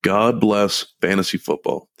God bless fantasy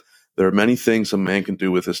football. There are many things a man can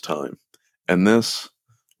do with his time. And this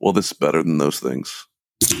is better than those things.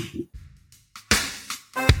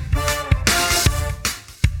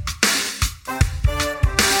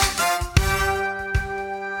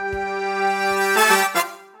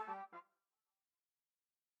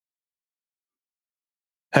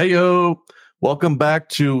 Hey, yo. Welcome back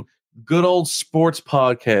to Good Old Sports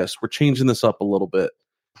Podcast. We're changing this up a little bit.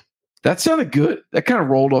 That sounded good. That kind of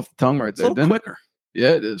rolled off the tongue right there. It's a little quicker.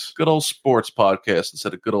 Yeah, it is. Good Old Sports Podcast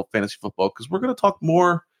instead of good old fantasy football, because we're going to talk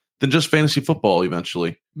more than just fantasy football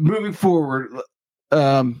eventually. Moving forward,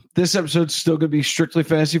 this episode's still going to be strictly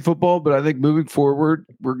fantasy football, but I think moving forward,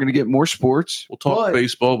 we're going to get more sports. We'll talk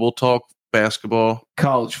baseball. We'll talk basketball.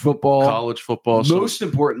 College football. Most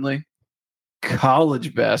importantly,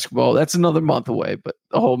 college basketball. That's another month away, but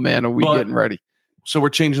are we getting ready? So we're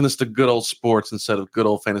changing this to good old sports instead of good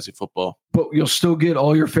old fantasy football. But you'll still get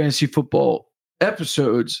all your fantasy football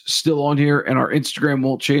episodes still on here, and our Instagram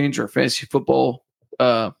won't change. Our fantasy football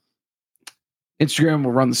Instagram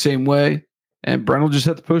will run the same way, and Brent will just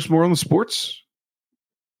have to post more on the sports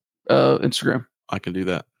Instagram. I can do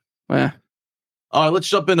that. All right, let's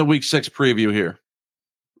jump into week 6 preview here.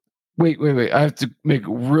 Wait. I have to make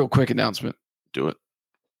a real quick announcement. Do it.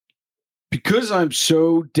 Because I'm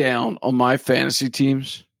so down on my fantasy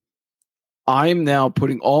teams, I'm now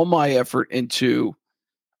putting all my effort into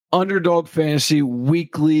Underdog Fantasy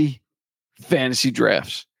weekly fantasy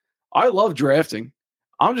drafts. I love drafting.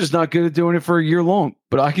 I'm just not good at doing it for a year long,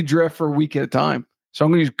 but I can draft for a week at a time. So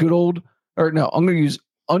I'm going to use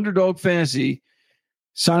Underdog Fantasy.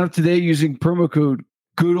 Sign up today using promo code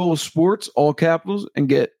GoodOldSports, all capitals, and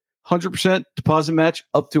get 100% deposit match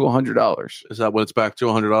up to $100. Is that what it's back to,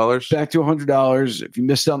 $100? Back to $100. If you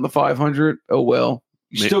missed out on the $500, oh well.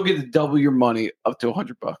 You still get to double your money up to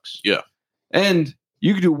 $100. Yeah. And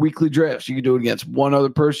you can do weekly drafts. You can do it against one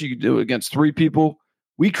other person. You can do it against 3 people.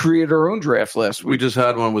 We created our own draft last week. We just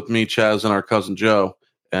had one with me, Chaz, and our cousin Joe.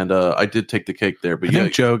 And I did take the cake there. But I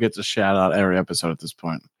think Joe gets a shout out every episode at this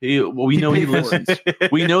point. We know he listens.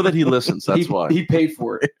 We know that he listens. That's why. He paid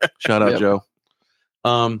for it. Shout out, Joe.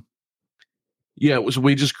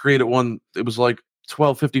 We just created one. It was like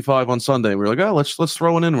 $12.55 on Sunday. We were like, oh, let's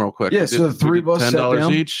throw it in real quick. Yeah, so the 3 of us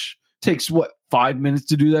 $10 each. Takes what, 5 minutes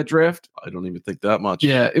to do that draft? I don't even think that much.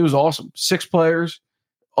 Yeah, it was awesome. 6 players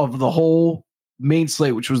of the whole main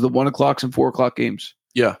slate, which was the 1 o'clock and 4 o'clock games.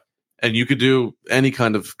 Yeah, and you could do any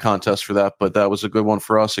kind of contest for that, but that was a good one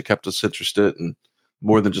for us. It kept us interested, and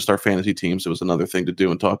more than just our fantasy teams, it was another thing to do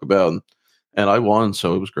and talk about. And I won,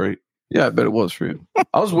 so it was great. Yeah, I bet it was for you.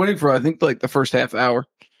 I was winning for, I think, like the first half hour.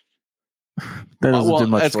 That doesn't do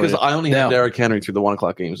much. That's because I only had Derrick Henry through the 1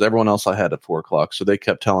 o'clock games. Everyone else I had at 4 o'clock, so they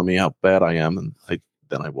kept telling me how bad I am, and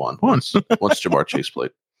then I won once Jamar Chase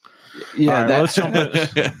played. Yeah, right,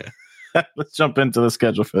 let's jump into the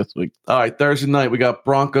schedule for this week. All right, Thursday night we got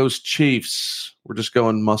Broncos Chiefs. We're just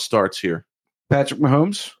going must starts here. Patrick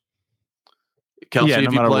Mahomes, Kelsey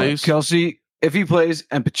if he plays. Kelsey if he plays,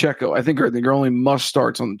 and Pacheco. I think are the only must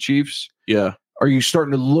starts on the Chiefs. Yeah. Are you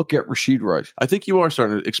starting to look at Rashid Rice? I think you are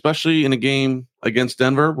starting to, especially in a game against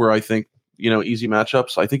Denver where I think, easy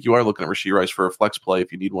matchups. I think you are looking at Rashid Rice for a flex play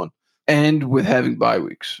if you need one. And with having bye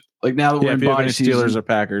weeks. Like now that we're in bye season. Steelers or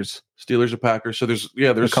Packers. So there's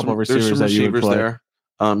a couple of receivers there.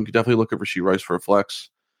 You could definitely look at Rashid Rice for a flex.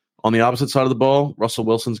 On the opposite side of the ball, Russell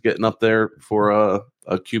Wilson's getting up there for a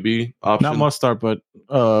QB option. Not must start, but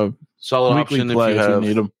solid option if you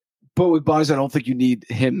need him. But with buys, I don't think you need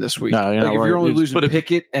him this week. No, if you're only losing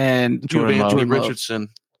Pickett and Anthony Richardson.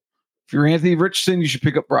 If you're Anthony Richardson, you should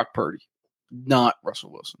pick up Brock Purdy, not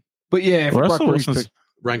Russell Wilson. But yeah, if Russell Wilson's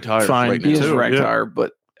ranked higher, fine. He is ranked higher,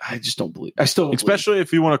 but I just don't believe. Especially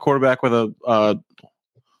if you want a quarterback with a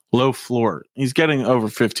low floor. He's getting over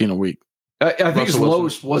 15 a week. I think his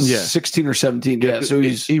lowest was 16 or 17. Yeah, so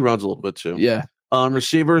he runs a little bit too. Yeah.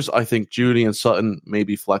 Receivers, I think Judy and Sutton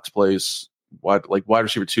maybe flex plays. Wide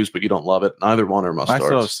receiver 2s, but you don't love it. Neither one are must starts. I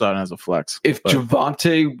still have Sutton as a flex. If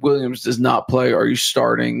Javonte Williams does not play, are you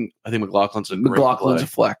starting? I think McLaughlin's a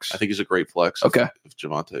flex. I think he's a great flex. Okay. If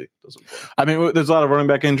Javonte doesn't play. I mean, there's a lot of running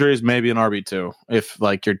back injuries. Maybe an RB2 if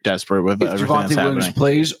you're desperate with everything that's happening. If Javonte Williams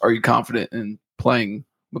plays, are you confident in playing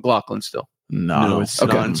McLaughlin still? No, it's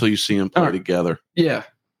not until you see them play together. Yeah.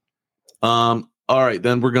 All right,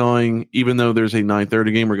 then we're going, even though there's a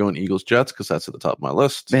 9:30 game, we're going Eagles-Jets because that's at the top of my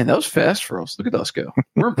list. Man, that was fast for us. Look at us go.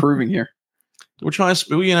 We're improving here. We're trying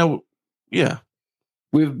to, yeah.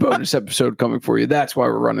 We have a bonus episode coming for you. That's why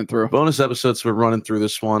we're running through. Bonus episodes, we're running through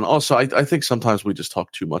this one. Also, I think sometimes we just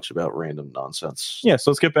talk too much about random nonsense. Yeah,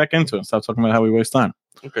 so let's get back into it. Stop talking about how we waste time.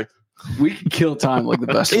 Okay. We can kill time like the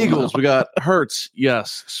best. Eagles, we got Hurts,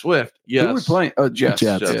 yes. Swift, yes. Who are we playing? Oh, Jets.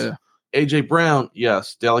 Jets. Yeah. AJ Brown,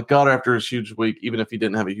 yes. Dalek Goddard after his huge week, even if he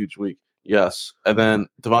didn't have a huge week, yes. And then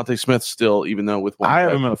Devontae Smith still, even though with one. I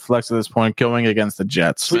have him in a flex at this point going against the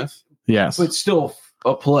Jets. Smith. Yes. But still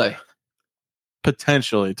a play.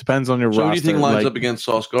 Potentially. Depends on your So roster. who do you think lines up against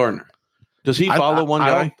Sauce Gardner? Does he follow one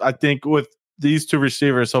guy? I think with these two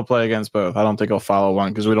receivers, he'll play against both. I don't think he'll follow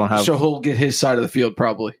one because we don't have. So he'll get his side of the field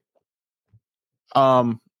probably.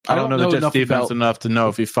 I don't know the Jets defense enough to know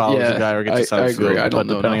if he follows a guy or gets the side of the field. I don't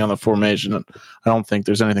know depending enough. on the formation, I don't think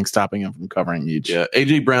there's anything stopping him from covering each. Yeah,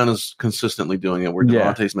 AJ Brown is consistently doing it. Where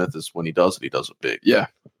Yeah. Devontae Smith is when he does it big. Yeah.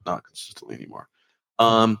 Not consistently anymore.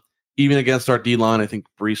 Even against our D line, I think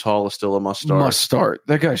Brees Hall is still a must start, Must start.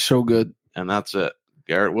 That guy's so good. and that's it.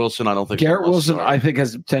 Garrett Wilson, I don't think Garrett is a must Wilson, start. I think,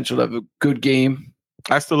 has the potential to have a good game.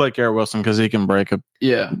 I still like Garrett Wilson because he can break a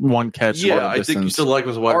Yeah. one catch. Yeah, long I think you distance. still like him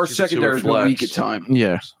as a wide Our receiver, secondary is flex, weak at time.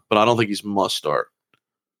 Yeah. but I don't think he's must start.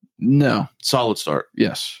 No. Solid start.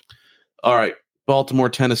 Yes. All right, Baltimore,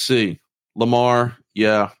 Tennessee, Lamar.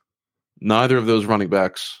 Yeah, neither of those running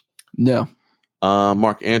backs. No.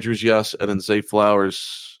 Mark Andrews, yes, and then Zay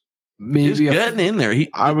Flowers. He's Maybe a getting in there.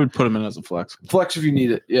 I would put him in as a flex. flex if you need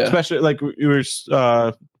it. Yeah. Especially like we were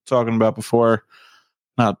talking about before,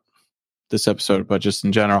 not this episode, but just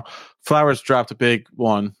in general. Flowers dropped a big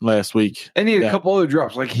one last week. And he had a Yeah. couple other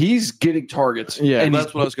drops. Like he's getting targets. Yeah, And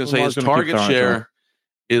That's what I was going to say. Lamar's His gonna keep target throwing it to share him.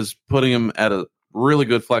 is putting him at a really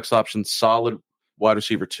good flex option, solid wide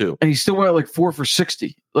receiver too. and he still went like 4 for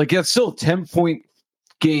 60. Like that's still a 10-point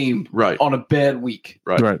game Right. on a bad week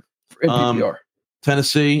Right. in PPR.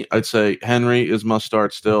 Tennessee, I'd say Henry is must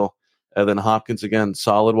start still. And then Hopkins again,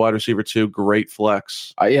 solid wide receiver too, great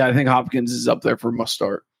flex. Yeah, I think Hopkins is up there for must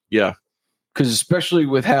start. Yeah. Because especially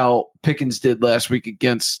with how Pickens did last week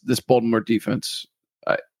against this Baltimore defense,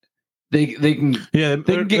 they can. Yeah,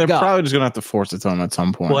 They can get they're got. probably just going to have to force it to him at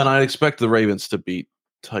some point. Well, and I expect the Ravens to beat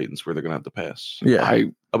Titans where they're going to have to pass. yeah.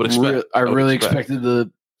 I would expect. I would really expect. expected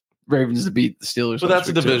the Ravens to beat the Steelers. But last that's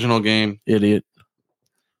a week, too. divisional game. Idiot.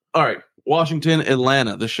 All right. Washington,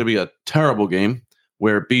 Atlanta. This should be a terrible game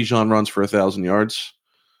where Bijan runs for 1,000 yards.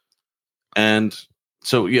 And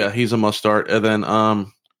so, yeah, he's a must start. And then Do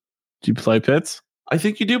you play Pitts? I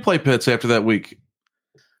think you do play Pitts after that week.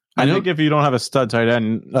 I think if you don't have a stud tight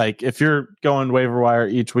end, like if you're going waiver wire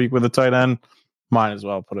each week with a tight end, might as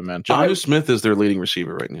well put him in. Jonnu Smith is their leading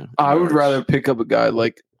receiver right now. I would rather pick up a guy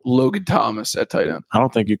like Logan Thomas at tight end. I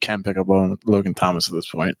don't think you can pick up Logan Thomas at this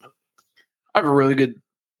point. I have a really good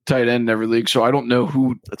tight end in every league, so I don't know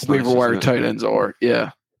who That's waiver nice, wire isn't it? tight ends are.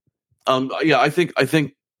 Yeah. Yeah, I think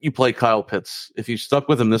you play Kyle Pitts. If you stuck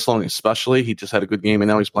with him this long, especially, he just had a good game and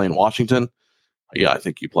now he's playing Washington. Yeah, I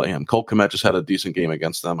think you play him. Colt Kmet just had a decent game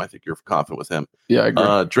against them. I think you're confident with him. Yeah, I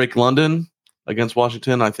agree. Drake London against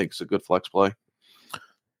Washington, I think is a good flex play.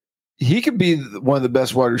 He could be one of the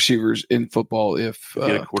best wide receivers in football if Get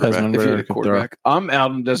a quarterback. Desmond if he had a Ritter could quarterback. I'm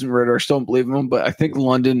out on Desmond Ritter. I still don't believe in him, but I think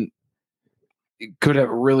London could have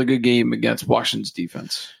a really good game against Washington's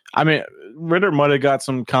defense. I mean, Ritter might have got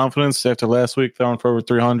some confidence after last week throwing for over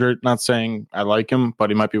 300. Not saying I like him, but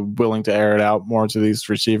he might be willing to air it out more to these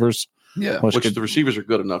receivers. Yeah. Which Which could, the receivers are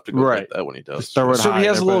good enough to go Right. like that when he does. Just throw it So high, he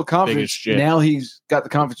has a they're little both big as confidence. shit. Now he's got the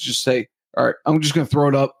confidence to just say, all right, I'm just going to throw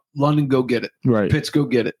it up. London, go get it. Right. Pitts, go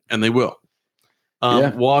get it. And they will.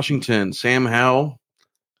 Yeah. Washington, Sam Howell,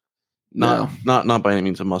 No. not by any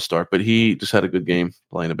means a must start, but he just had a good game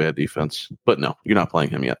playing a bad defense. But no, you're not playing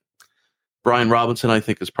him yet. Brian Robinson, I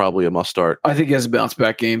think, is probably a must start. I think he has a bounce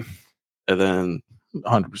back game. And then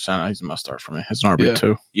 100%. He's a must start for me. He's an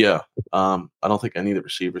RB2. yeah, I don't think any of the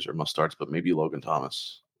receivers are must starts, but maybe Logan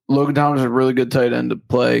Thomas. Logan Thomas is a really good tight end to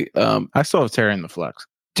play. I still have Terry in the flex.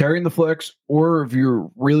 Terry in the flex, or if you're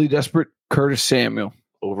really desperate, Curtis Samuel.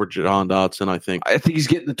 Over John Dotson, I think. I think he's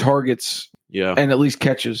getting the targets Yeah. and at least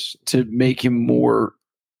catches to make him more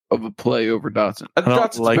of a play over Dotson. I don't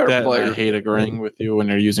Dotson's a like better that. player. I hate agreeing with you when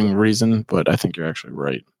you're using reason, but I think you're actually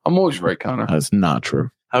right. I'm always right, Connor. That's not true.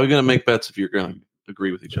 How are we going to make bets if you're going to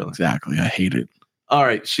agree with each other? Exactly. I hate it. All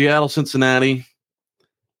right, Seattle, Cincinnati.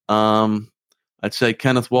 I'd say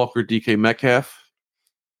Kenneth Walker, DK Metcalf.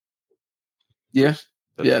 Yeah.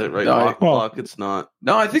 That's Yeah, it, right? no, Lockett's not.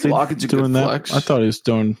 No, I think Is he Lockett's a good doing that? flex. I thought he was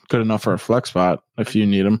doing good enough for a flex spot if you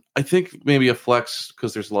need him. I think maybe a flex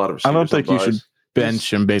because there's a lot of receivers. I don't think on you buys. should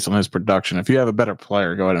bench him based on his production. If you have a better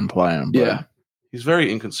player, go ahead and play him. But- Yeah. He's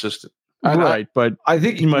very inconsistent. right. But I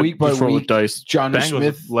think you might week by just roll week, with dice. Johnny Bengals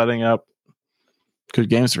Smith, letting up good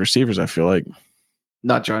games to receivers, I feel like.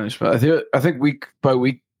 not Johnny Smith. I think week by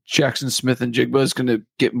week, Jackson Smith and Jigba is going to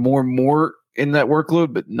get more and more in that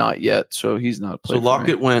workload, but not yet. So he's not a play. So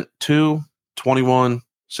Lockett went 2, 21,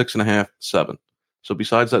 6.5, 7. So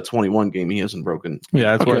besides that 21 game, he hasn't broken.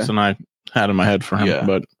 Yeah, that's Okay. worse than I had in my head for him. Yeah.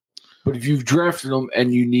 But But if you've drafted him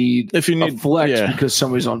and you need if you a need flex yeah. because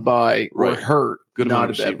somebody's on bye or Right. hurt, Good not amount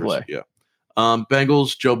a of bad receivers. play. Yeah.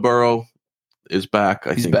 Bengals, Joe Burrow is back.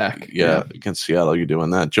 I He's think. back, Yeah, yeah. against Seattle, you're doing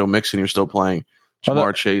that. Joe Mixon, you're still playing. Although-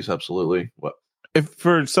 Jamar Chase, absolutely. What? if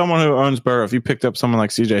for someone who owns Burrow, if you picked up someone like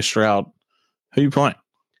CJ Stroud, who you playing?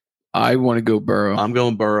 I want to go Burrow. I'm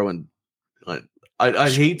going Burrow, and I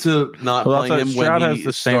hate to not Well, play him Stroud when has he the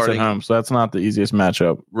is Saints starting. at home, so that's not the easiest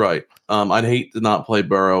matchup. Right. I'd hate to not play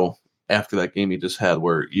Burrow after that game he just had,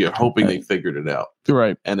 where you're hoping they figured it out.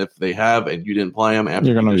 Right. And if they have, and you didn't play him after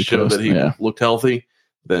You're gonna he be showed pissed, that he yeah. looked healthy,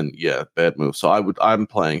 then yeah, bad move. So I'm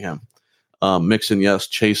playing him. Mixon, yes.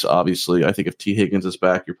 Chase, obviously. I think if T Higgins is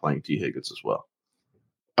back, you're playing T Higgins as well.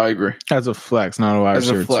 I agree. As a flex, not a wide As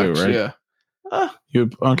a receiver flex, too, right? yeah.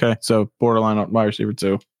 Okay, so borderline wide receiver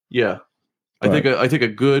too. Yeah, I think a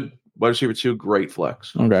good wide receiver 2, great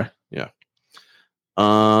flex. Okay.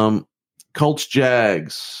 Colts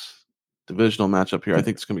Jags divisional matchup here. I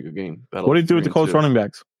think it's gonna be a good game. Battle What do you do with the 3-2. Colts running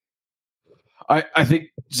backs? I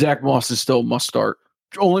think Zach Moss is still a must start,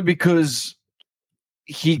 only because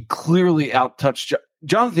he clearly outtouched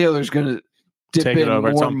Jonathan Taylor is going to dip Take in it over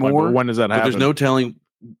at more some and point. more. But when does that But happen? there's no telling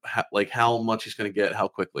how much he's going to get, how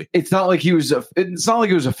quickly. It's not like it was a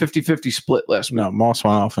 50-50 split last week. No, Moss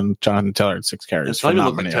went off and Jonathan Taylor had 6 carries. It's not for even not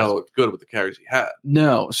looking many tell yards. good with the carries he had.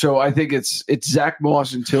 No, so I think it's Zach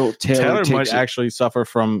Moss until Taylor Taylor takes might it. actually suffer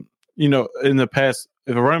from, in the past,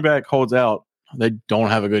 if a running back holds out, they don't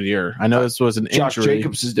have a good year. I know this was an Josh injury.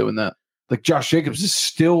 Jacobs is doing that. Like Josh Jacobs is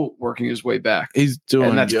still working his way back, He's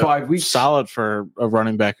doing and that's 5 weeks. solid for a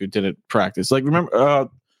running back who didn't practice. Like, remember,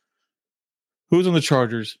 who's on the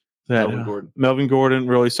Chargers? That Melvin Gordon. Melvin Gordon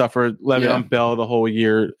really suffered. Le'Veon Yeah. Bell the whole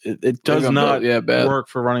year. It does Le'Veon not Bell, bad. work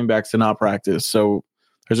for running backs to not practice. So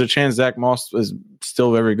there's a chance Zach Moss is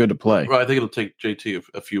still very good to play. Right, I think it'll take JT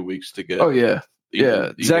a few weeks to get. Oh yeah,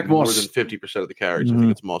 even Zach more Moss- than 50% of the carries. I Mhm.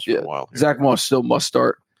 think it's Moss for Yeah. a while. Here. Zach Moss still must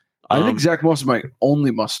start. I think Zach Moss is my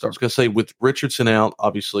only must I was start. going to say with Richardson out,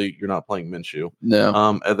 obviously you're not playing Minshew.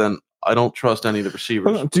 No, And then I don't trust any of the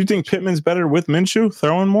receivers. Do you think Pittman's better with Minshew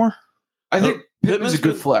throwing more? I think Pittman's a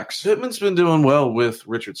good been- flex. Pittman's been doing well with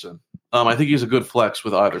Richardson. I think he's a good flex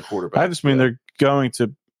with either quarterback. I just mean they're going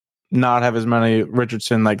to not have as many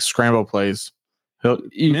Richardson like scramble plays. You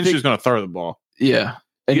Minshew's think- going to throw the ball. Yeah,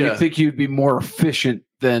 and Yeah. you think he'd be more efficient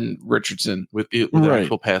than Richardson? with Right.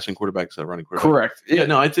 actual passing quarterbacks that running quarterback. Correct. Yeah,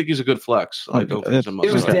 no, I think he's a good flex. I don't think he's a It must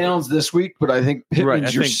It was start. Downs this week, but I think Pittman's Right, I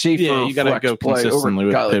your think- safer yeah, you gotta flex go play over consistently a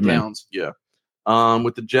with guy like Pittman. Downs.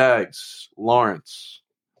 With the Jags, Lawrence.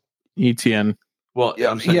 ETN. Well,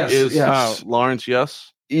 Yeah, I'm saying yes, yes. Lawrence,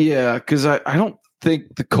 yes. Yeah, because I don't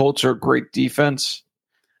think the Colts are a great defense,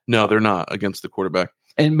 No, they're not against the quarterback.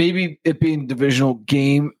 and maybe it being a divisional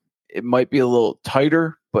game, it might be a little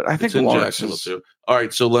tighter. But I think It's in Lawrence Jacksonville is. too. All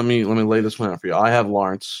right, so let me lay this one out for you. I have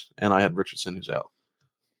Lawrence and I had Richardson who's out.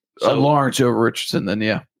 So Lawrence over Richardson, then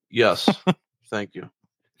yeah, yes, thank you.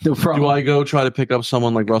 no problem. Do I go try to pick up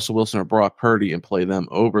someone like Russell Wilson or Brock Purdy and play them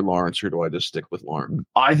over Lawrence, or do I just stick with Lawrence?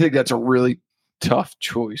 I think that's a really tough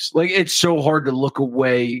choice. Like it's so hard to look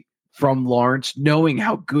away from Lawrence, knowing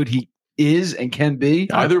how good he is and can be.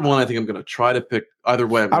 Either one, I think I'm going to try to pick. Either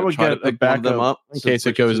way, I'm I going would to try to get a pick one of them backup up in since case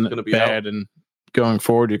it goes Richardson's gonna be bad and going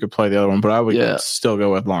forward you could play the other one. But I would Yeah. still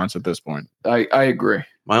go with Lawrence at this point. I agree.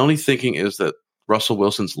 My only thinking is that Russell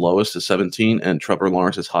Wilson's lowest is 17 and Trevor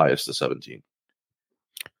Lawrence's highest is 17.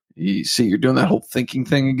 You see, you're doing that whole thinking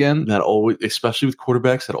thing again. That always, especially with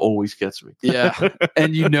quarterbacks, that always gets me. Yeah,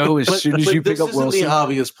 and as soon as you pick this up isn't Wilson, the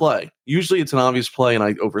obvious play. Usually, it's an obvious play, and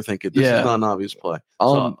I overthink it. This Yeah. is not an obvious play.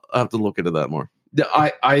 So I have to look into that more.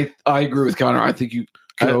 I agree with Connor. I think you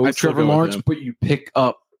go I'd still Trevor go with Lawrence, him. but you pick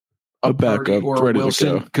up a backup Purdy or a ready to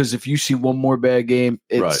Wilson go. because if you see one more bad game,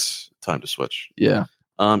 it's Right. Time to switch. yeah,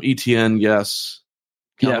 ETN, yes.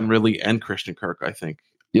 Yeah. Calvin Ridley and Christian Kirk, I think.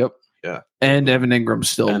 yep, Yeah. And Evan Ingram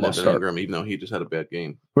still And must Evan start. Ingram, even though he just had a bad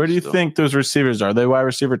game. Where do you Still. think those receivers are? They wide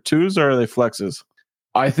receiver 2s or are they flexes?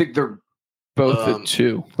 I think they're both at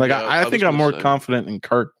 2. Like Yeah, I I think was I'm more gonna say. confident in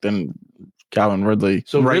Kirk than Calvin Ridley.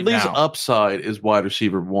 So right Ridley's now. upside is wide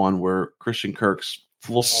receiver 1, where Christian Kirk's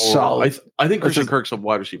floor. Solid. I think Christian Just- Kirk's a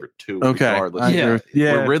wide receiver 2, Okay. regardless. I agree with- Where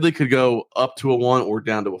yeah. Ridley could go up to a 1 or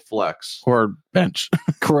down to a flex. Or bench.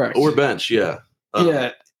 Correct. Or bench, yeah.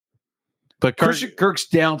 yeah, But Kirk, Christian Kirk's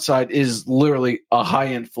downside is literally a high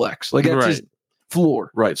end flex. Like that's his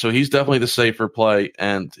floor. Right. So he's definitely the safer play,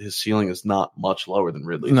 and his ceiling is not much lower than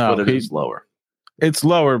Ridley's, No, but it is lower. It's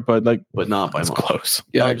lower, but like but not by it's much. close.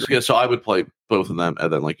 Yeah, I agree. So I would play both of them,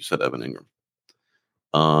 and then, like you said, Evan Ingram.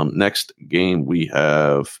 Next game we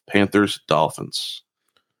have Panthers Dolphins.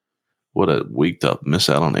 What a week to miss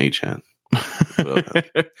out on H-Hen.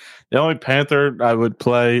 The only Panther I would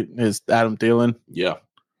play is Adam Thielen, Yeah.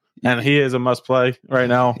 and he is a must play right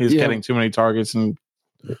now. He's Yeah. getting too many targets and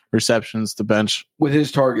receptions to bench. With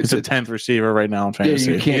his targets, He's a 10th receiver right now in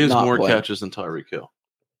fantasy. you He can't has not more play. catches than Tyreek Hill.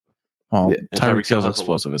 Well, Yeah, and Tyreek Tyreek Hill Hill's has a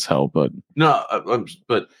explosive as hell, but No,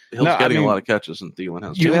 but Hill's No, I getting mean, a lot of catches, and Thielen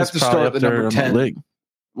has. You two. have to probably start up the there number in the 10 league.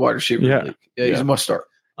 wide receiver. Yeah. In the league. Yeah, he's Yeah. a must start.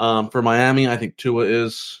 For Miami, I think Tua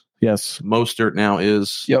is. Yes. Mostert now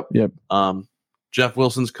is. Yep. Jeff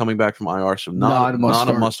Wilson's coming back from IR, so Not a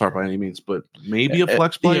must-start. must start by any means, but maybe a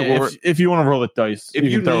flex play. Yeah, or if you want to roll the dice, if you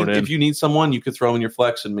you can throw it in. if you need someone, you could throw in your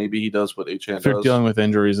flex, and maybe he does what H-N If you're does. dealing with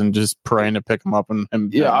injuries and just praying to pick him up and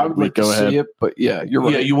Yeah, I would like to go ahead. see it, but yeah, you're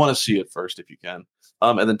right. Yeah, you want to see it first if you can.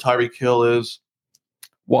 And then Tyreek Hill is.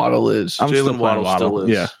 Waddle is. I'm still Jalen playing Waddle still Waddle.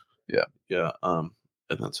 is. Yeah. Yeah. And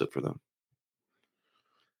that's it for them.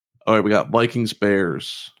 All right, we got Vikings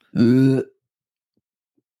Bears. Ugh.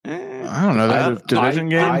 I don't know. They're a I- division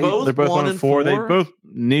game. both They're both 1-4. They 1-4. both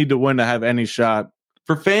need to win to have any shot.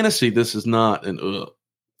 For fantasy, this is not an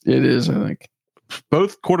It is, I think.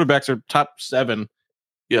 Both quarterbacks are top 7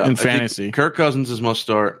 Yeah, in I think fantasy. Kirk Cousins is must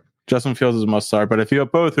start. Justin Fields is a must start. But if you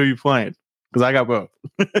have both, who are you playing? Because I got both.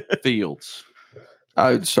 Fields.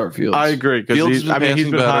 I would start Fields. I agree. Fields Because has been he's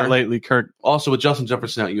passing been hot better. lately. Kirk. Also, with Justin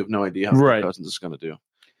Jefferson out, you have no idea how Right. Kirk Cousins is going to do.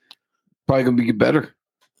 Probably going to be better.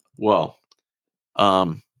 Well,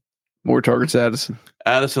 More targets, Addison.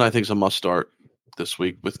 Addison, I think, is a must start this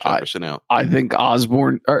week with Jefferson out. I think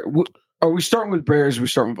Osborne. Are we starting with Bears? Or are we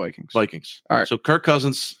starting with Vikings? Vikings. All right. So Kirk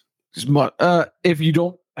Cousins. If you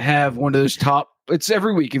don't have one of those top, it's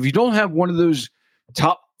every week. If you don't have one of those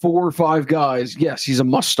top 4 or 5 guys, yes, he's a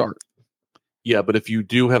must start. Yeah, but if you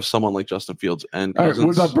do have someone like Justin Fields and All right, Cousins,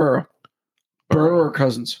 what about Burrow? Burrow or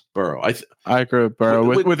Cousins? Burrow? I agree with Burrow.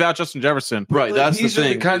 With- Without Justin Jefferson. Right, that's These the are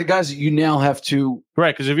thing. the kind of guys that you now have to.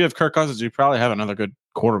 Right. Because if you have Kirk Cousins, you probably have another good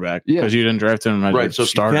quarterback. Yeah. Because you didn't draft him as Right, a so if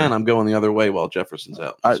starter. you can, I'm going the other way while Jefferson's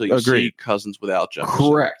out. I So you agree. see Cousins without Jefferson.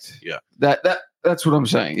 Correct. Yeah. That's what I'm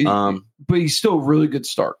saying. But he's still a really good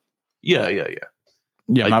start. Yeah,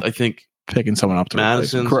 Yeah. I'm not I think picking someone up to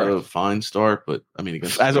replace him. Madison's Correct. a fine start, but I mean,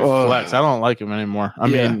 against As a flex, I don't like him anymore. I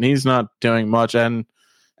Yeah. mean, he's not doing much, and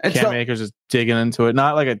It's Cam not- Akers is digging into it.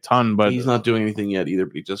 Not like a ton, but he's not doing anything yet either.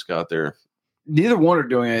 But he just got there. neither one are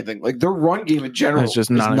doing anything. Like their run game in general It's just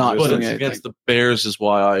is not not But doing it's anything. against the Bears is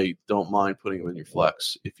why I don't mind putting him in your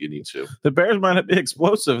flex if you need to. the Bears might be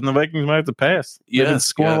explosive, and the Vikings might have to pass. They've been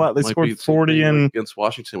scoring a lot. They might scored be the 40 thing and against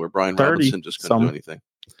Washington, where Brian 30 Robinson just couldn't do some. anything.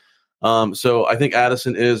 So I think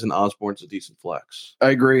Addison is and Osborne's a decent flex. I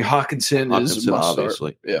agree. Hawkinson is a Hockenson, must start.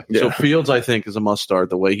 obviously. Yeah. So Yeah. Fields, I think, is a must start.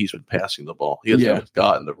 The way he's been passing the ball, he hasn't Yeah.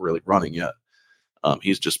 gotten to really running yet.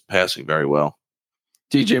 He's just passing very well.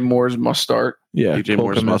 DJ Moore's must start. yeah, DJ Cole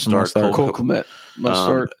Moore's Kmet's must start. Cole Kmet must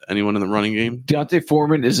start. Anyone in the running game, Deontay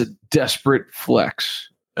Foreman is a desperate flex.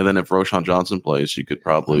 and then if Roshan Johnson plays, you could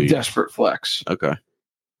probably Desperate flex. okay.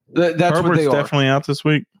 That's what Herbert's they are. definitely out this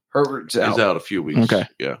week. Herbert's He's out. out a few weeks. Okay.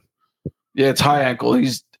 Yeah. Yeah, it's high ankle.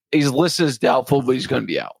 He's listed as doubtful, but he's going to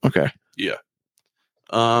be out. Okay,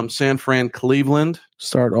 San Fran, Cleveland.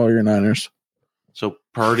 start all your Niners. So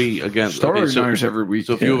Purdy again. Start okay, our so, Niners every week.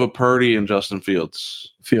 so if you have a Purdy and Justin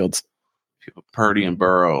Fields, Fields, if you have a Purdy and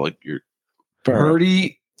Burrow, like you're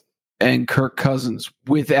Purdy and Kirk Cousins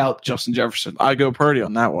without Justin Jefferson. I go Purdy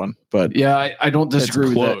on that one, but Yeah, I don't disagree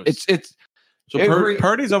with close. that. It's so Every-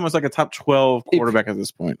 Purdy's almost like a top 12 quarterback at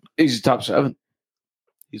this point. he's top 7.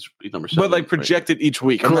 he's number 7. But like projected each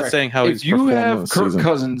week. I'm not Correct. saying how If he's you performed have this Kirk season.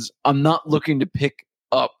 Cousins, I'm not looking to pick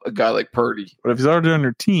up a guy like Purdy. But if he's already on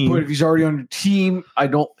your team, But if he's already on your team, I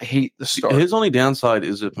don't hate the start. His only downside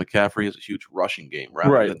is if McCaffrey has a huge rushing game rather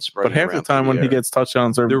Right. than spreading but half the around time through when he air. gets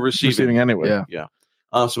touchdowns, they're They're receiving. receiving anyway. Yeah.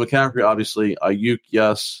 So McCaffrey, obviously, Ayuk,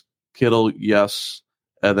 yes. Kittle, yes.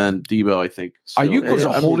 And then Debo, I think. still- Ayuk was I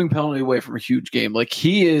a mean, holding penalty away from a huge game. Like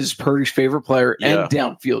he is Purdy's favorite player, Yeah. and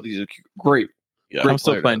downfield, he's a great. Yeah. I'm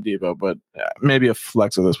still player. playing Debo, but maybe a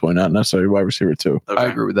flex at this point, not necessarily wide receiver too. Okay. I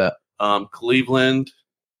agree with that. Cleveland,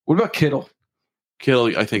 What about Kittle? Kittle,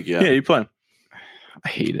 I think, Yeah, you play him. I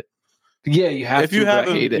hate it. Yeah, you have If to. you but have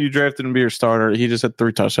I hate him, it. you drafted him to be your starter. He just had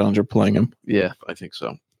 3 touchdowns. You're playing him. Yeah, I think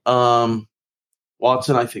so.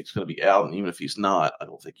 Watson, I think, is going to be out. And even if he's not, I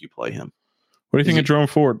don't think you play him. What do you think Is of Jerome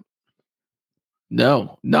Ford?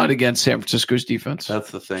 no, not against San Francisco's defense.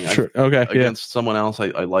 That's the thing. Sure. Okay. Yeah. Against someone else, I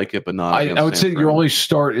like it, but not. I against would San say Fran. your only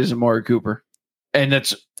start is Amari Cooper. And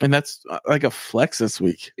that's like a flex this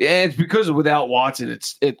week. Yeah, it's because without Watson,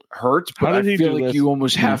 it hurts. But How I did he feel do like this you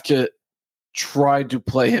almost have to try to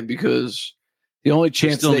play him because the only You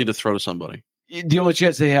chance still need to throw to somebody.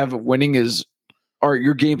 they have of winning is, or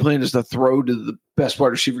your game plan is to throw to the best wide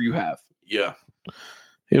receiver you have. Yeah.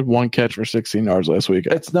 He had 1 catch for 16 yards last week.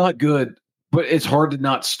 It's not good, but it's hard to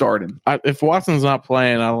not start him. If Watson's not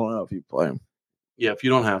playing, I don't know if you play him. Yeah, if you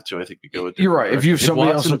don't have to, I think you go with You're right. If you have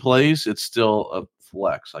somebody Watson else plays, it's still a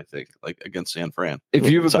flex, I think, like against San Fran. if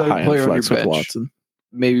you have It's a better high-end player on your flex with bench, Watson.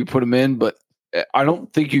 maybe put him in. But I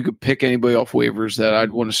don't think you could pick anybody off waivers that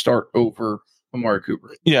I'd want to start over Amari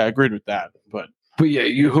Cooper. Yeah, I agreed with that. But Yeah,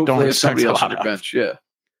 you hope Don't they have expect somebody a else on lot your of- bench. Yeah.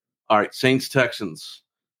 All right, Saints Texans.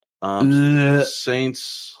 Ugh.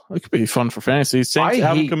 Saints it could be fun for fantasy. Saints,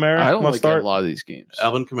 Alvin Kamara. I don't must like start. a lot of these games.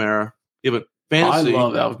 Alvin Kamara. Yeah, but I fantasy.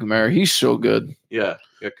 love Alvin Kamara. He's so good. Yeah,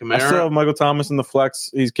 I Kamara. still have Michael Thomas in the flex.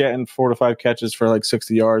 He's getting 4 to 5 catches for like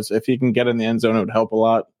 60 yards. If he can get in the end zone, it would help a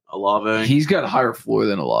lot. Olave. He's got a higher floor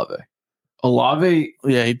than Olave. Olave,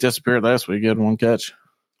 Yeah, he disappeared last week. He had 1 catch.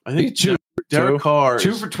 I think two Derek Carr.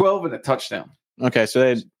 2 for 12 and a touchdown. Okay, so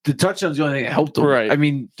they The touchdown's the only thing that helped him. Right. I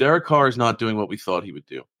mean, Derek Carr is not doing what we thought he would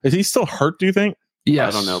do. is he still hurt? Do you think?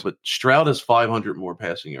 yes. I don't know, but Stroud has 500 more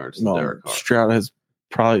passing yards than Derek Carr. Stroud has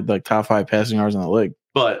probably like top 5 passing yards in the league.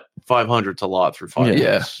 But 500's a lot through 5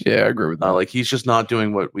 yeah, weeks. yeah, I agree with that. Like he's just not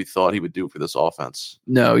doing what we thought he would do for this offense.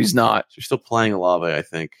 No, he's not. So you're still playing Olave, I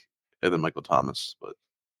think, and then Michael Thomas. But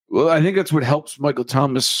Well, I think that's what helps Michael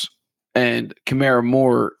Thomas and Kamara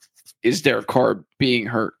more is Derek Carr being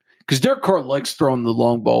hurt. Because Derek Carr likes throwing the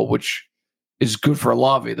long ball, which is good for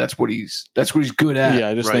Olave. That's what he's good at. Yeah,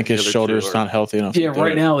 I just Right, think his the other shoulder's two are- not healthy enough. Yeah, to do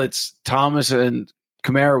right it. now it's Thomas and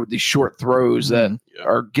Kamara with these short throws that Yeah.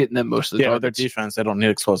 are getting them most of the Yeah, with their targets. defense, they don't need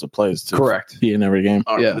explosive plays to Correct. be in every game.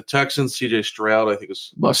 all right, Yeah. the Texans, CJ Stroud, I think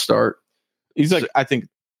is Must start. He's like, I think,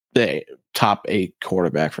 the top 8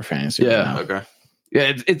 quarterback for fantasy. Yeah. right now. okay.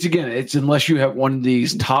 Yeah, it's again, it's unless you have one of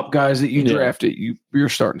these top guys that you Yeah. drafted, you're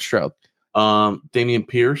starting Stroud. Damian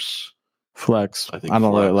Pierce, Flex. I I, think don't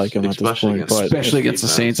really flex, like him at this especially point, against- but Especially it's against the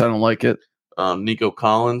defense. Saints. I don't like it. Nico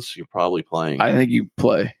Collins, you're probably playing. I think you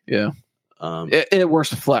play. Yeah. It works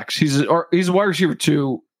to flex. He's a wide receiver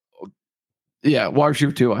 2. Yeah, wide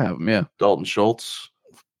receiver 2. I have him. Yeah. Dalton Schultz.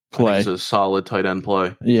 I play. think it's a solid tight end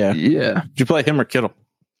play. Yeah. Yeah. Did you play him or Kittle?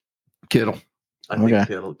 Kittle. I think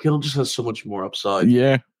Okay. Kittle just has so much more upside.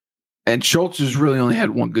 Yeah. And Schultz has really only had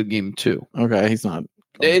one good game too. Okay. He's not.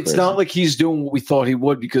 going It's crazy. not like he's doing what we thought he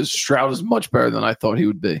would because Stroud is much better than I thought he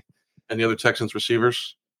would be. And the other Texans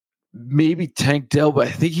receivers? Maybe Tank Dell, but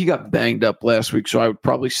I think he got banged up last week, so I would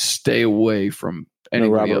probably stay away from No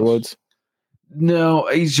anybody Robert else. Woods. No,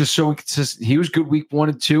 he's just so inconsistent. He was good week 1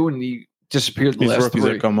 and 2, and he disappeared the These last rookies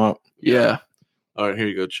 3. that come up. Yeah, All right, here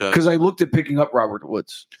you go, Chad. because I looked at picking up Robert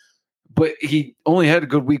Woods, but he only had a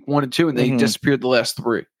good week 1 and 2, and then he Mhm. disappeared the last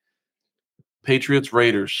 3. Patriots,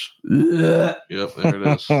 Raiders. Ugh. Yep, there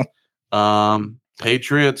it is.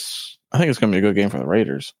 Patriots. I think it's going to be a good game for the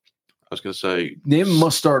Raiders. I was going to say, Name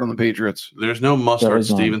must start on the Patriots. there's no There mustard. is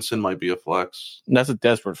none. Stevenson might be a flex. And that's a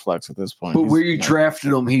desperate flex at this point. But He's- where you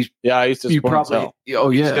drafted him, Yeah, I used to. you probably. Oh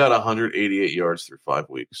He's yeah, got 188 yards through 5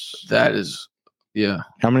 weeks. that is. Yeah,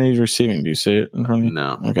 How many is receiving? Do you see it in front of you?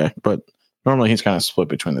 No. Okay, but normally he's kind of split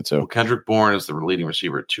between the Well, two. Kendrick Bourne is the leading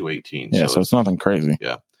receiver at 218. Yeah, so it's nothing crazy.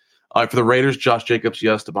 all right, for the Raiders, Josh Jacobs,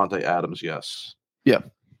 yes. Devontae Adams, yes. Yeah.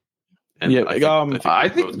 And Yeah, I they're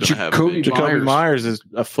think both gonna have Jacoby big- Jacoby Myers. Myers is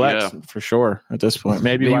a flex for sure at this point.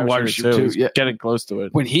 Maybe Maybe wide wide receiver receiver too. too, He's yeah. getting close to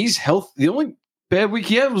it. when he's healthy, the only bad week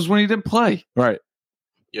he had was when he didn't play. Right.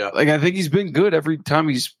 Yeah. Like I think he's been good every time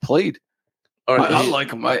he's played. All right, I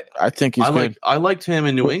like him. I think he's good. I liked him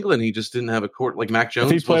in New England. He just didn't have a court like Mac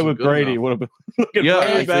Jones. If he played wasn't with good Brady, enough. would have been looking Yeah,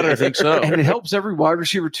 way I better. think so. And it helps every wide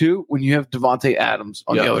receiver too when you have Devontae Adams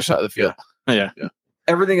on Yeah. the other side of the field. Yeah.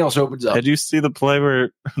 Everything else opens up. Did you see the play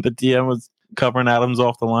where the DM was covering Adams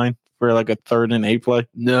off the line for like a 3rd and 8 play?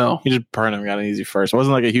 No. He just burned him, got an easy first. It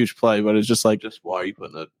wasn't like a huge play, but it's just like, Just why are you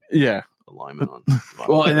putting a yeah. alignment on?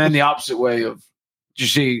 Well, and then the opposite way of did you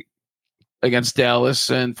see against Dallas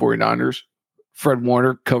and 49ers, Fred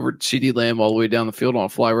Warner covered CD Lamb all the way down the field on a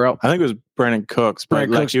fly route. I think it was Brandon Cooks. But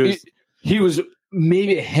Brandon like Cooks, he was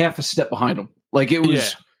maybe a half a step behind him. Like it was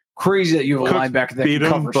Yeah. crazy that you have a Cooks linebacker that beat can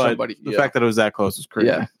him, cover but somebody. the Yeah. fact that it was that close was crazy.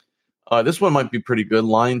 Yeah. This one might be pretty good.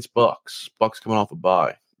 Lions, Bucks. Bucks coming off a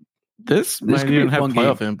bye. This might could be even a have fun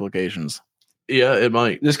playoff game. implications. Yeah, it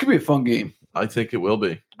might. This could be a fun game. I think it will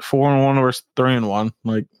be. 4-1 versus 3-1.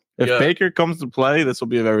 Like if Yeah. Baker comes to play, this will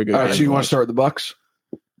be a very good All right, game. so you want to start with the Bucks?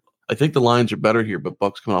 I think the Lions are better here, but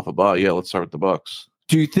Bucks coming off a bye. Yeah, let's start with the Bucks.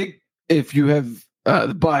 Do you think if you have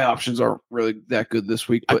The buy options aren't really that good this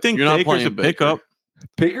week. I But think you're not Baker's playing a pickup.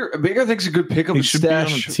 Baker I think is a good pickup He and should be on the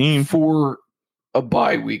stash team. for a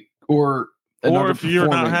bye week or Or if you're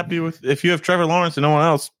not underperforming. happy if you have Trevor Lawrence and no one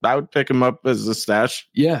else, I would pick him up as a stash.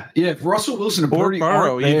 Yeah. If Russell Wilson and Or Purdy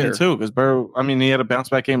Burrow aren't there, even too, because Burrow. I mean, he had a bounce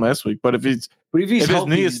back game last week, but if he's but if his healthy,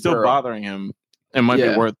 knee is still Burrow. bothering him, it might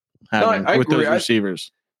Yeah. be worth having I with agree. those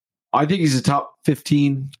receivers. I think he's a top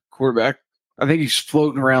 15 quarterback. I think he's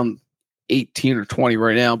floating around 18 or 20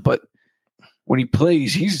 right now, but when he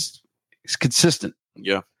plays, he's consistent.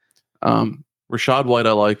 Yeah. Um, Rashad White,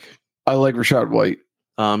 I like. I like Rashad White.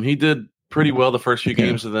 He did pretty well the first few Yeah.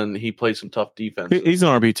 games, and then he played some tough defense. He's an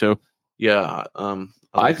RB2. Yeah. I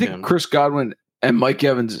like think him. Chris Godwin and Mike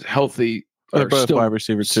Evans healthy They're are both still, wide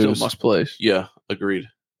receiver still twos. must plays. Yeah, agreed.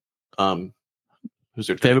 Who's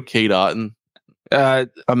their David- Kate Otten? I'm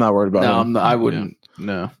not worried about No, him. I wouldn't.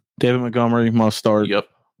 No. David Montgomery must start. Yep.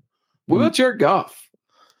 What about Jared Goff?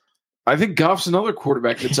 I think Goff's another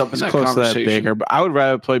quarterback that's up in He's that close to that conversation. Baker, but I would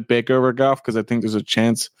rather play Baker over Goff because I think there's a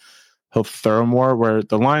chance he'll throw more. Where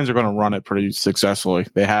the Lions are going to run it pretty successfully.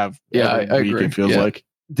 They have. Yeah, every I week, agree. It feels Yeah. like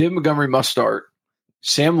David Montgomery must start.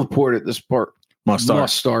 Sam Laporte at this part must start.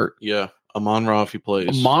 must start. Yeah. Amon Ra if he plays.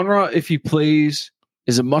 Monra, if he plays,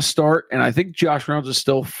 is a must start, and I think Josh Reynolds is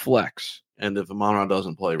still flex. And if Amon Ra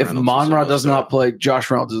doesn't play, If Reynolds is Monra a does must-start. not play, Josh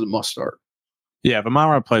Reynolds is a must start. Yeah, if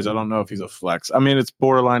Amon-Ra plays, I don't know if he's a flex. I mean, it's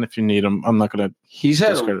borderline if you need him. I'm not going to. He's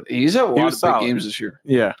had Discredit. a lot He of was big solid. games this year.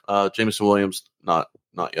 Yeah. Jameson Williams, not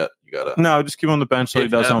yet. You gotta. No, just keep him on the bench so he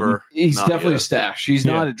If does something. ever. He's Not definitely yet. a stash. He's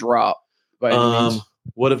Yeah. not a drop by any means.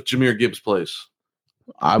 What if Jahmyr Gibbs plays?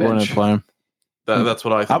 I wouldn't bench. play him. That's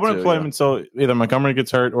what I think. I wouldn't too, play yeah. him until either Montgomery gets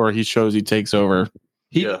hurt or he shows he takes over.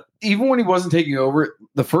 He Yeah. even when he wasn't taking over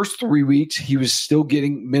the first 3 weeks, he was still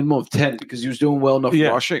getting minimum of 10 because he was doing well enough Yeah.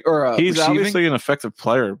 rushing or He's receiving. obviously an effective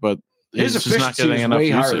player, but His he's just not efficiency getting is enough way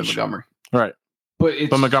higher than usage. Montgomery. Right. But it's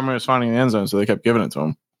But Montgomery was finding the end zone, so they kept giving it to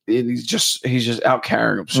him. and he's just out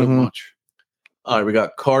carrying him so Mhm. much. All right, we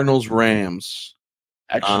got Cardinals Rams.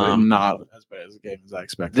 Actually, Not as bad as a game as I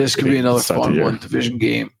expected. this could be another to start the fun year. one division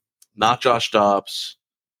game. Not Josh Dobbs.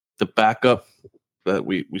 The backup that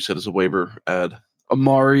we said is a waiver ad.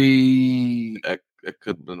 Amari, It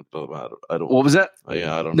could have been about. I don't. what was that?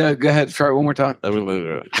 Yeah, I don't know. No, go ahead. Try it one more time. I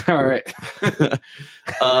mean, All right.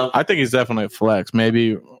 I think he's definitely a flex.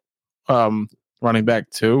 Maybe running back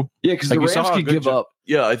too. Yeah, because Like, the you saw Rams how can good give up.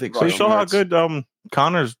 yeah, I think So you so. saw how Mertz. good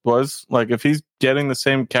Connors was. Like if he's getting the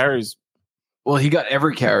same carries, Well, he got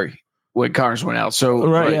every carry when Connors went out. So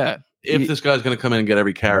Right. yeah, If he- this guy's going to come in and get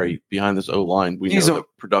every carry behind this O line, we He's know a- that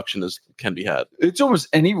production can be had. it's almost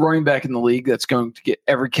any running back in the league that's going to get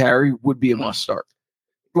every carry would be a must start.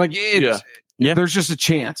 Like it's, Yeah. there's just a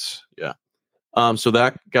chance. So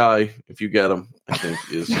that guy, if you get him, I think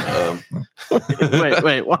is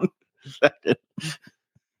wait, 1 second.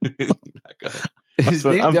 that guy. His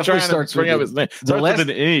name I'm definitely trying to starts bring with up his name. the Starts last- with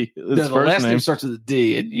an E. His the first last name name. starts with a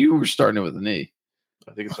D, and you were starting it with an E.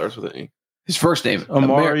 I think it starts with an E. His first name,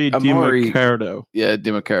 Amari DiMarcardo. Yeah,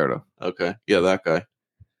 DiMarcardo. Okay, yeah, that guy.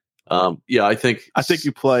 Yeah, I think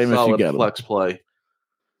You play him if you solid get him. flex play.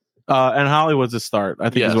 And Hollywood's a start. I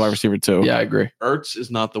think he's Yes. a wide receiver too. Yeah, I agree. Ertz is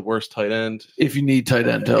not the worst tight end. If you need tight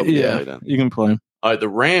end help, Yeah. Tight end. You can play him. All right, the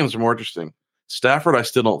Rams are more interesting. Stafford, I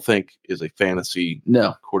still don't think is a fantasy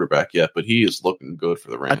No, quarterback yet, but he is looking good for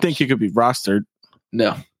the Rams. I think he could be rostered.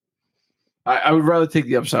 no. I would rather take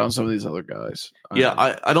the upside on some of these other guys. Yeah,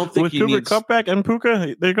 I don't think With he Cooper needs. Kupp back and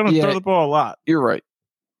Puka, they're going to Yeah. throw the ball a lot. You're right.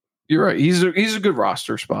 You're right. He's a good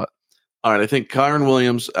roster spot. All right, I think Kyron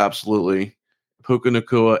Williams, absolutely. Puka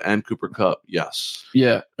Nacua and Cooper Kupp, yes.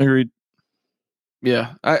 Yeah, Agreed.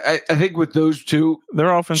 yeah. I think with those two,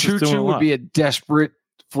 Their offense is doing Choo a would lot. be a desperate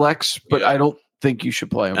flex, but Yeah. I don't think you should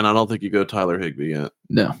play him. And I don't think you go Tyler Higbee yet.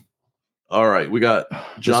 No. All right, we got This is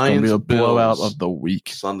gonna Giants be a blowout Bills of the week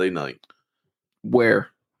Sunday night. Where?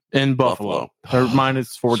 in Buffalo. They're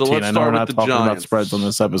minus 14. So let's I know start we're with not the talking about Giants. spreads on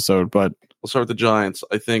this episode, but We'll start with the Giants.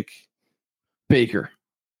 I think Baker.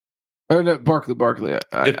 Oh no, Barkley.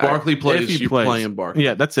 if Barkley plays, if he you're plays. playing Barkley.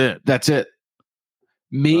 yeah, that's it. That's it.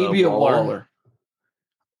 Maybe a Waller.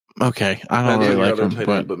 Okay, I don't Depends really on your like other him, tight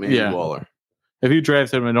end, but maybe yeah. Waller. If you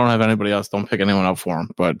draft him and don't have anybody else, don't pick anyone up for him.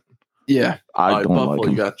 But Yeah. I All right, don't Buffalo, like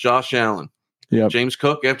him. you got Josh Allen. Yep. James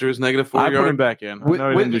Cook after his negative 4 I put him yard. back in. I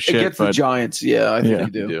know he didn't do shit, against the but Giants, yeah, I think Yeah.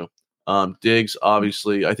 you do. do. Diggs,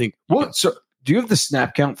 obviously. I think What? So, do you have the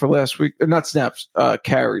snap count for last week? Or not snaps,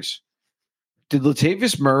 carries. Did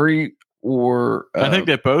Latavius Murray or I think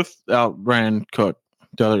they both outran Cook.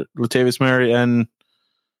 The other Latavius Murray and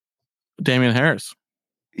Damian Harris.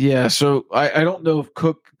 Yeah, so I don't know if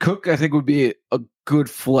Cook I think would be a good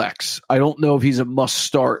flex. I don't know if he's a must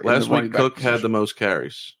start. Last week, Cook had the most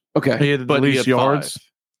carries. Okay, He had the But he least had yards. 5.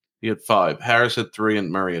 He had 5. Harris had 3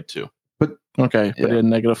 and Murray had 2. Okay, but he had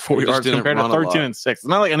negative 4 He just yards didn't compared to run a lot. 13 and 6. It's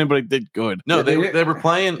not like anybody did good. No, Yeah, they were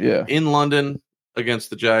playing Yeah. in London against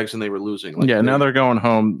the Jags and they were losing. Like, Yeah, now they're going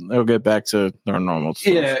home. They'll get back to their normal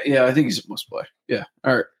stuff. yeah, I think he's a must play. Yeah,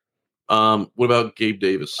 all right. What about Gabe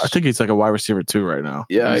Davis? I think he's like a wide receiver too right now.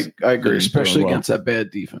 Yeah, He's I agree, doing especially well. against that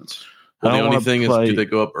bad defense. Well, I the don't only wanna thing play- is, do they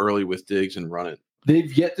go up early with Diggs and run it?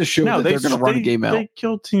 They've yet to show that they're going to run a game out. They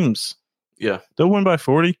kill teams. Yeah. They'll win by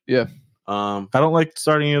 40. Um, I don't like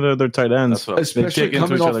starting either of their tight ends. that's what I was thinking. Especially kick into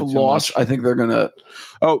coming each off other a too loss, much. I think they're going to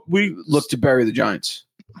Oh, we look to bury the Giants.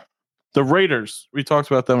 the Raiders. We talked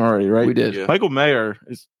about them already, right? We did. Yeah. Michael Mayer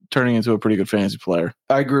is turning into a pretty good fantasy player.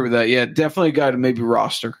 I agree with that. Yeah, definitely a guy to maybe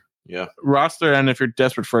roster. Yeah. Roster, and if you're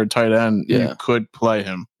desperate for a tight end, Yeah. you could play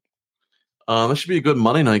him. This should be a good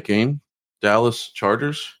Monday night game. Dallas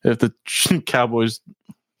Chargers. If the Cowboys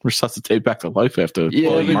resuscitate back to life after Yeah,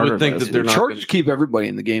 Well, I you mean, would think that The they're not Chargers gonna- keep everybody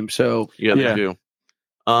in the game, so Yeah, Yeah. they do.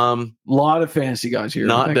 a lot of fantasy guys here. I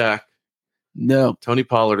Not think. Dak. No, Tony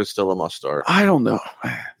Pollard is still a must start. I don't know.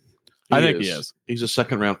 I think he is. He's a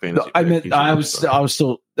second round fantasy. I pick. meant He's a I must was start. I was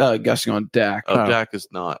still guessing on Dak. Oh, Dak is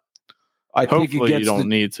not. I think Hopefully, you against don't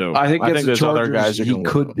need to. I think against the there's other Chargers, guys you he can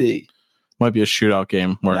could be. Might be a shootout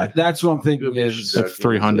game where That's what I'm thinking. Could be Is shootout. it's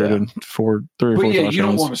 300 and 3 or 4 but yeah, you don't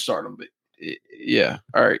touchdowns. want to start him. But yeah,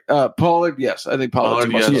 all right. Pollard, yes, I think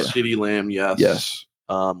Pollard's Pollard, a yes. must. CeeDee Lamb, yes. Yes,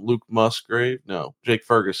 Luke Musgrave, no. Jake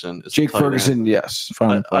Ferguson. Is Jake the tight end. Ferguson, yes.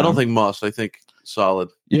 Fine, I don't fine. think must. I think solid.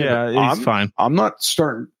 Yeah, but he's fine. I'm not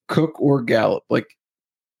starting Cook or Gallup. Like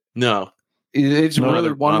No. it's No, really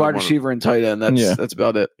neither- one neither wide one. receiver and tight end. That's Yeah. that's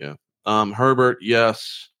about it. Herbert,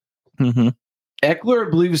 yes. Mm-hmm. Eckler, I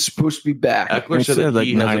believe, is supposed to be back. Eckler He said said that like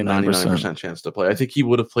he has a 99%. 99% chance to play. I think he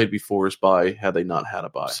would have played before his bye had they not had a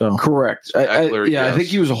bye. So Correct. Eckler, I yes. think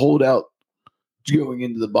he was a holdout going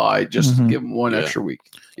into the bye just to Mhm. give him one Yeah. extra week.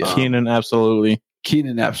 Yeah. Keenan, absolutely.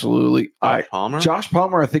 Keenan, absolutely. Josh Palmer? Josh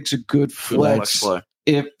Palmer, I think, is a good Good flex play.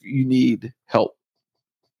 if you need help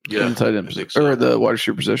in Yeah. the tight end I think position so. or the wide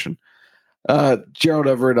receiver position. Gerald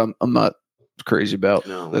Everett, I'm not crazy about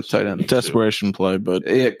No, that tight end. Desperation play, but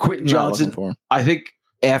Yeah, Quentin not looking Johnson. for him. I think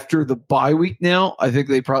after the bye week now, I think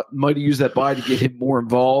they might have used that bye to get him more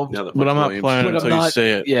involved. Now that But I'm not Williams- playing But I'm until you not-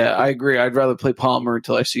 say it. Yeah, I agree. I'd rather play Palmer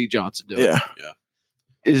until I see Johnson do it. Yeah.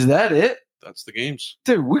 Is that it? That's the games.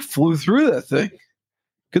 Dude, we flew through that thing.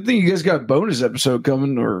 Good thing you guys got a bonus episode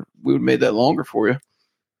coming, or we would have made that longer for you.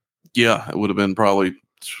 Yeah, it would have been probably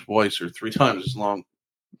twice or 3 times as long.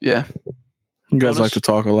 Yeah. You guys Bonus. like to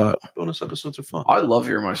talk a lot. Bonus episodes are fun. I love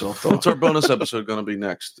hearing myself talk. What's our bonus episode going to be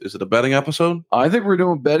next? Is it a betting episode? I think we're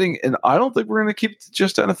doing betting, and I don't think we're going to keep it to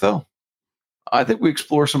just NFL. I think we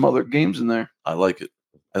explore some other games in there. I like it.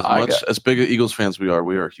 I As big as Eagles fans we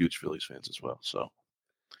are huge Phillies fans as well. So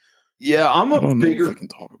Yeah, I'm I a don't know if bigger I can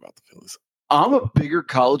talk about the Phillies. I'm a bigger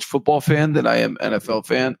college football fan than I am NFL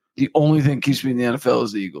fan. The only thing that keeps me in the NFL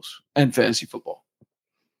is the Eagles and fantasy football.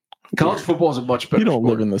 College football is a much better You don't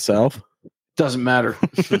sport. live in the South. Doesn't matter.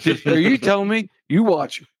 Are you telling me you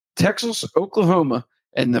watch Texas, Oklahoma,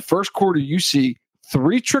 and the first quarter you see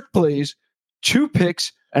 3 trick plays, 2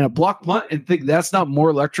 picks, and a block punt and think that's not more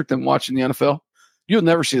electric than watching the NFL? You'll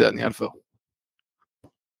never see that in the NFL.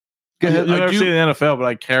 Go ahead. You I never do- see the NFL, but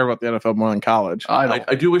I care about the NFL more than college. I don't.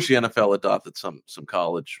 I do wish the NFL adopted some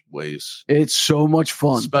college ways, It's so much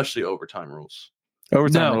fun. especially overtime rules.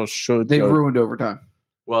 Overtime No, rules should They've go. ruined overtime.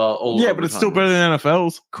 Well, old Yeah, but it's overtime still better rules. than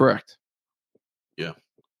NFL's. Correct. Yeah.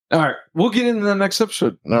 All right. We'll get into the next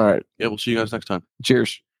episode. All right. Yeah, we'll see you guys next time.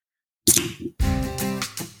 Cheers.